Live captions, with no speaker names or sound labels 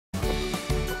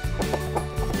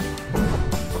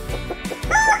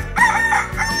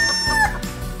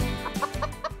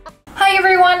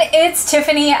it's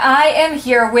Tiffany. I am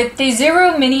here with the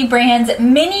Zuru Mini Brand's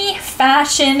Mini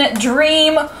Fashion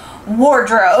Dream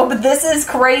Wardrobe. This is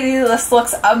crazy. This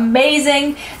looks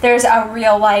amazing. There's a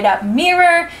real light up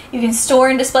mirror. You can store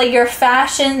and display your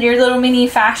fashion, your little mini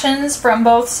fashions from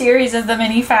both series of the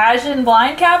mini fashion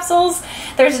blind capsules.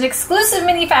 There's an exclusive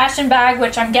mini fashion bag,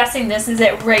 which I'm guessing this is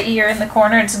it right here in the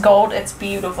corner. It's gold. It's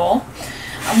beautiful.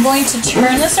 I'm going to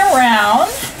turn this around.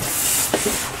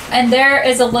 And there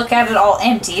is a look at it all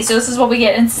empty. So this is what we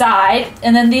get inside.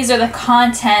 And then these are the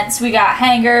contents. We got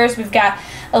hangers. We've got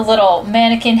a little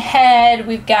mannequin head.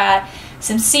 We've got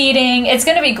some seating. It's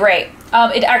going to be great.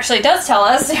 It actually does tell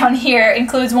us down here.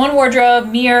 Includes one wardrobe,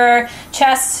 mirror,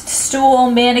 chest, stool,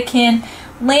 mannequin,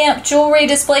 lamp, jewelry,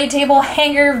 display table,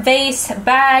 hanger, vase,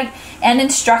 bag, and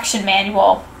instruction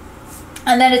manual.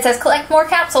 And then it says collect more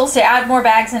capsules to add more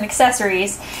bags and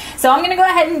accessories. So I'm going to go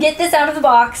ahead and get this out of the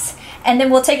box, and then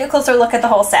we'll take a closer look at the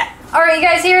whole set. Alright you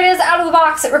guys, here it is out of the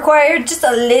box. It required just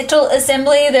a little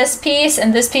assembly. This piece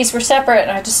and this piece were separate,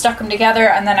 and I just stuck them together,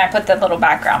 and then I put the little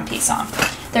background piece on.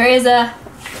 There is a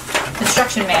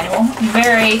instruction manual.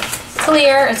 Very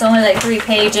clear. It's only like 3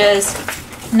 pages.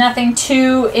 Nothing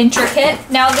too intricate.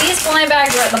 Now these blind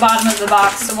bags are at the bottom of the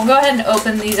box, so we'll go ahead and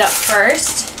open these up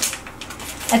first.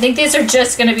 I think these are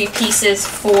just going to be pieces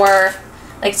for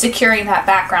like securing that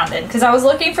background in, because I was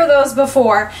looking for those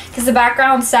before because the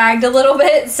background sagged a little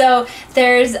bit. So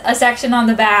there's a section on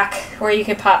the back where you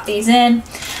can pop these in.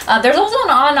 There's also an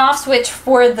on off switch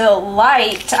for the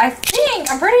light. I'm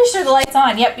pretty sure the light's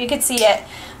on. Yep, you can see it.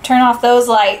 Turn off those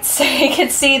lights so you can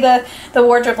see the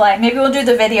wardrobe light. Maybe we'll do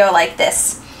the video like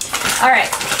this. All right,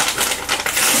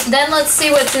 then let's see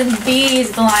what's in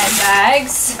these blind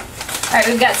bags. Alright,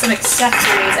 we've got some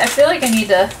accessories. I feel like I need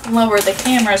to lower the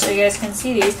camera so you guys can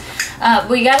see these.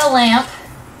 We got a lamp.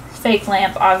 Fake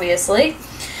lamp, obviously.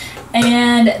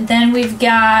 And then we've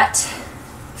got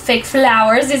fake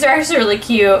flowers. These are actually really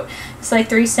cute. It's like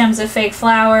 3 stems of fake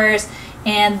flowers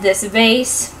and this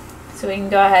vase. So we can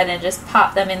go ahead and just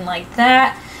pop them in like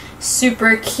that.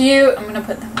 Super cute. I'm going to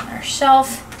put them on our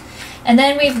shelf. And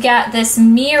then we've got this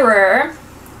mirror.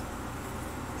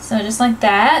 So just like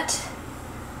that.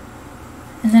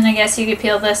 And then I guess you could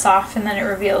peel this off and then it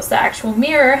reveals the actual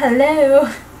mirror. Hello!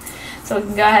 So we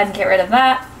can go ahead and get rid of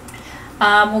that.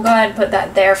 We'll go ahead and put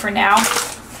that there for now.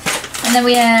 And then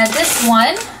we had this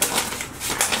one.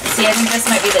 Let's see, I think this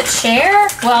might be the chair.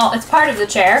 Well, it's part of the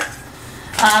chair.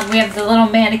 We have the little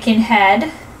mannequin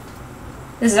head.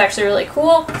 This is actually really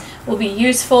cool. Will be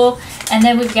useful. And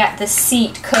then we've got the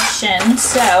seat cushion.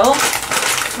 So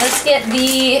let's get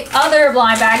the other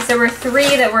blind bags. There were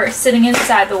 3 that were sitting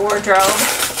inside the wardrobe.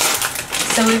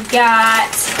 So we've got,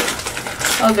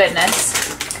 oh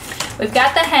goodness, we've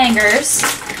got the hangers.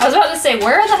 I was about to say,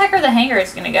 where the heck are the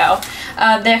hangers going to go?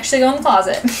 They actually go in the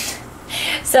closet.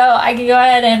 So I can go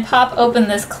ahead and pop open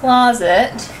this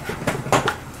closet.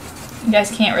 You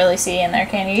guys can't really see in there,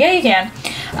 can you? Yeah, you can.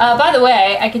 By the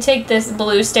way, I could take this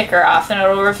blue sticker off and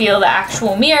it'll reveal the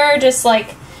actual mirror, just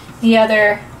like the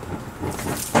other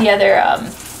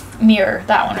mirror,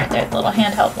 that one right there, the little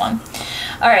handheld one.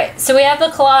 Alright, so we have the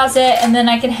closet, and then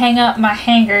I can hang up my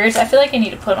hangers. I feel like I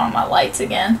need to put on my lights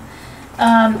again.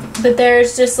 But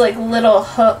there's just like little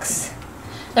hooks.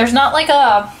 There's not like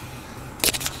a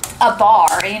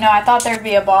bar, you know. I thought there'd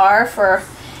be a bar for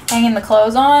hanging the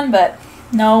clothes on, but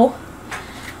no.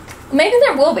 Maybe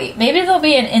there will be. Maybe there'll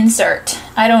be an insert.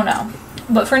 I don't know.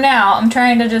 But for now, I'm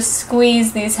trying to just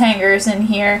squeeze these hangers in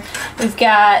here. We've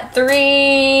got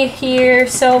 3 here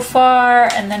so far,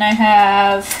 and then I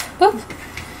have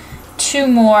 2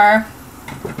 more.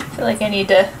 I feel like I need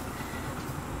to,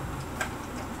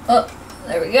 oh,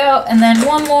 there we go. And then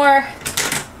one more.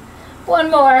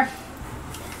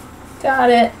 Got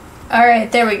it. All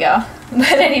right, there we go.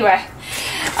 But anyway,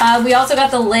 we also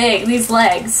got these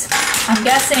legs. I'm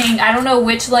guessing, I don't know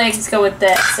which legs go with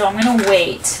this, so I'm gonna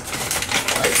wait.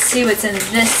 Let's see what's in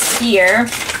this here.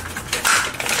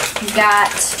 We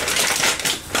got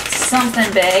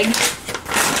something big.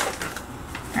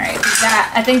 Alright, we got,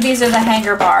 I think these are the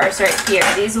hanger bars right here.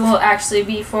 These will actually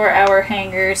be for our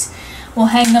hangers. We'll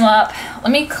hang them up.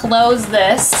 Let me close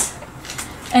this.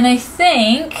 And I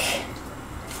think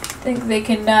they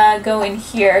can go in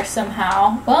here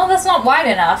somehow. Well, that's not wide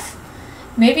enough.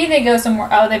 Maybe they go somewhere.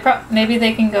 Oh, maybe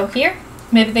they can go here.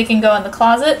 Maybe they can go in the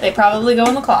closet. They probably go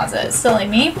in the closet. Silly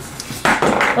me.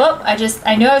 Whoop,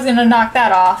 I knew I was going to knock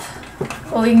that off.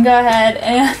 Well, we can go ahead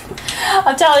and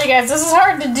I'm telling you guys, this is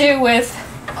hard to do with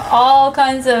all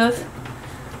kinds of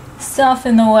stuff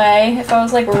in the way. If I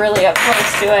was like really up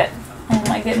close to it. Oh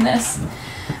my goodness.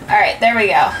 Alright, there we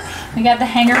go. We got the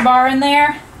hanger bar in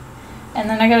there. And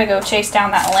then I gotta go chase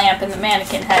down that lamp and the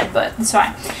mannequin head, but it's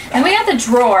fine. And we got the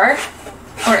drawer,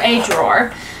 or a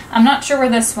drawer. I'm not sure where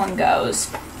this one goes.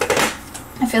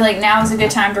 I feel like now is a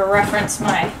good time to reference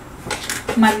my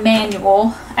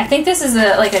manual. I think this is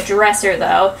like a dresser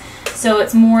though, so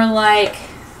it's more like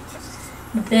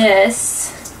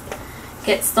this.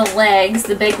 Gets the legs,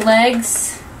 the big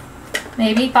legs,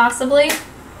 maybe, possibly.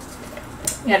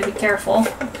 You gotta be careful.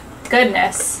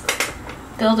 Goodness,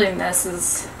 building this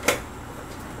is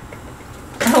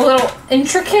a little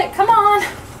intricate. Come on,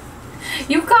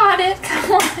 you got it.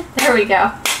 Come on, there we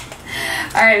go.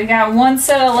 All right, we got one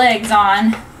set of legs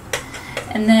on,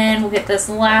 and then we'll get this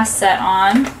last set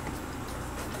on.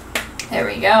 There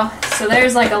we go. So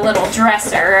there's like a little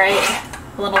dresser, right?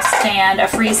 A little stand, a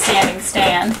freestanding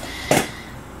stand.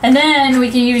 And then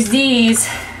we can use these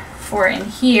for in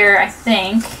here, I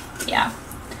think. Yeah.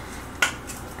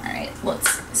 All right,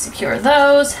 let's secure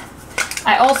those.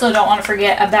 I also don't want to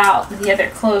forget about the other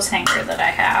clothes hanger that I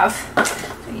have.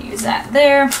 So use that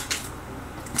there.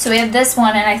 So we have this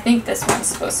one, and I think this one's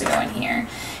supposed to go in here.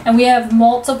 And we have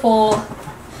multiple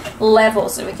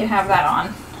levels, so we can have that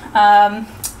on.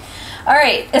 All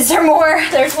right, is there more?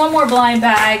 There's one more blind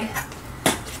bag.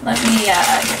 Let me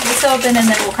get this open, and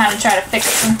then we'll kind of try to fix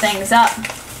some things up.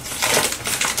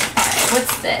 All right,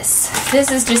 what's this?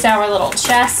 This is just our little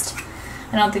chest.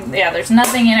 I don't think, yeah, there's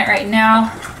nothing in it right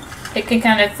now. It can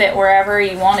kind of fit wherever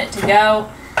you want it to go.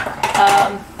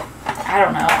 I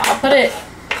don't know. I'll put it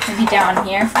maybe down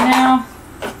here for now.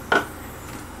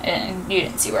 And you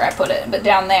didn't see where I put it, but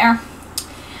down there.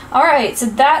 All right, so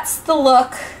that's the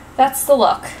look. That's the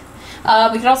look.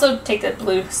 We can also take the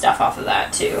blue stuff off of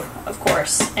that too, of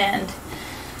course, and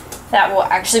that will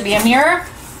actually be a mirror.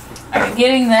 I'm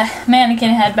getting the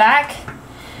mannequin head back.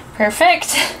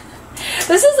 Perfect.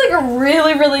 This is like a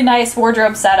really, really nice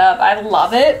wardrobe setup. I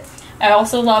love it. I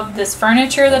also love this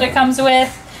furniture that it comes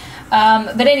with.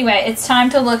 But anyway, it's time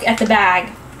to look at the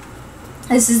bag.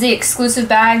 This is the exclusive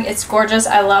bag. It's gorgeous.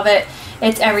 I love it.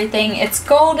 It's everything. It's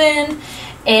golden.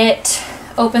 It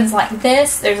opens like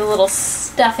this. There's a little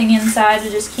stuffing inside to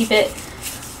just keep it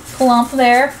plump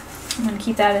there. I'm going to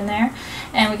keep that in there.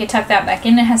 And we can tuck that back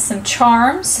in. It has some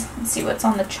charms. Let's see what's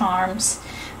on the charms.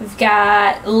 We've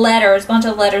got letters, a bunch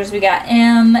of letters. We got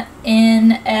M,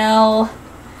 N, L.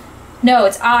 No,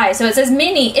 it's I. So it says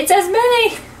mini. It says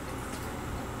mini.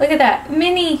 Look at that.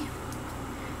 Mini.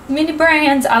 Mini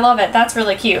brands. I love it. That's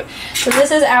really cute. So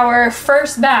this is our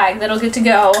first bag that'll get to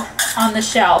go on the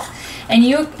shelf. And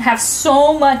you have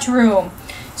so much room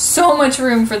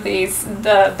for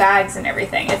the bags and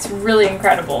everything. It's really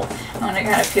incredible. I'm gonna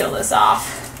kind of peel this off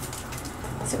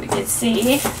so we can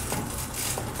see.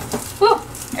 Woo,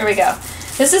 here we go.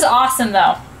 This is awesome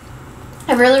though.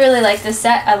 I really, really like this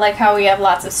set. I like how we have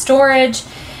lots of storage.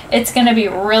 It's gonna be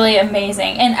really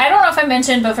amazing. And I don't know if I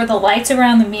mentioned, but for the lights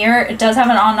around the mirror, it does have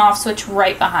an on-off switch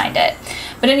right behind it.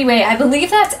 But anyway, I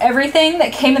believe that's everything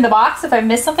that came in the box. If I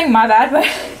missed something, my bad, but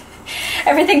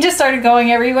everything just started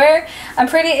going everywhere. I'm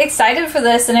pretty excited for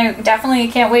this, and I definitely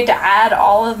can't wait to add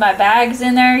all of my bags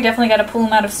in there. You definitely got to pull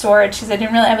them out of storage because I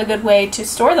didn't really have a good way to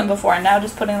store them before, and now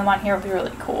just putting them on here will be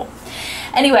really cool.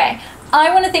 Anyway,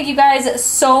 I want to thank you guys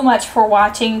so much for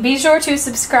watching. Be sure to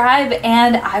subscribe,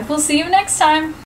 and I will see you next time.